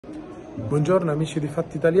Buongiorno amici di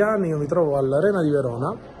Fatti Italiani, io mi trovo all'Arena di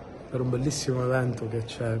Verona per un bellissimo evento che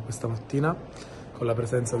c'è questa mattina con la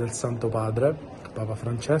presenza del Santo Padre, Papa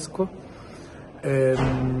Francesco.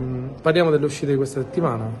 Parliamo delle uscite di questa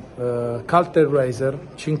settimana. Cult Eraser,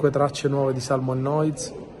 5 tracce nuove di Salmo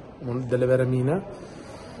Noise, delle vere mine.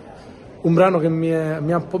 Un brano che mi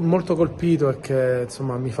ha molto colpito e che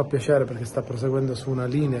insomma mi fa piacere perché sta proseguendo su una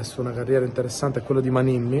linea e su una carriera interessante, è quello di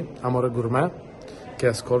Maninni, Amore Gourmet,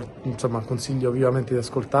 che insomma consiglio vivamente di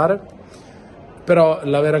ascoltare. Però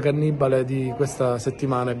la vera cannibale di questa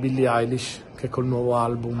settimana è Billie Eilish, che col nuovo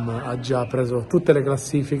album ha già preso tutte le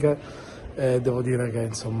classifiche e devo dire che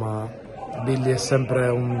insomma Billie è sempre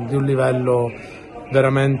di un livello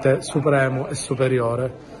veramente supremo e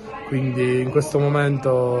superiore. Quindi in questo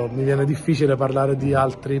momento mi viene difficile parlare di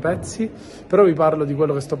altri pezzi, però vi parlo di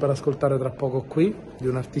quello che sto per ascoltare tra poco qui, di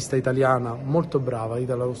un'artista italiana molto brava,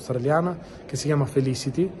 italo-australiana, che si chiama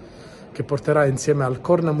Felicity, che porterà insieme al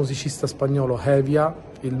corna musicista spagnolo Hevia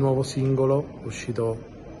il nuovo singolo, uscito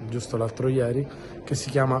giusto l'altro ieri, che si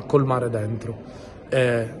chiama Col mare dentro,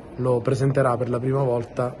 e lo presenterà per la prima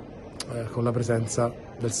volta con la presenza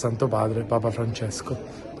del Santo Padre, Papa Francesco.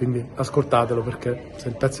 Quindi ascoltatelo perché se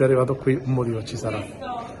il pezzo è arrivato qui un motivo ci sarà.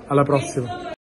 Alla prossima!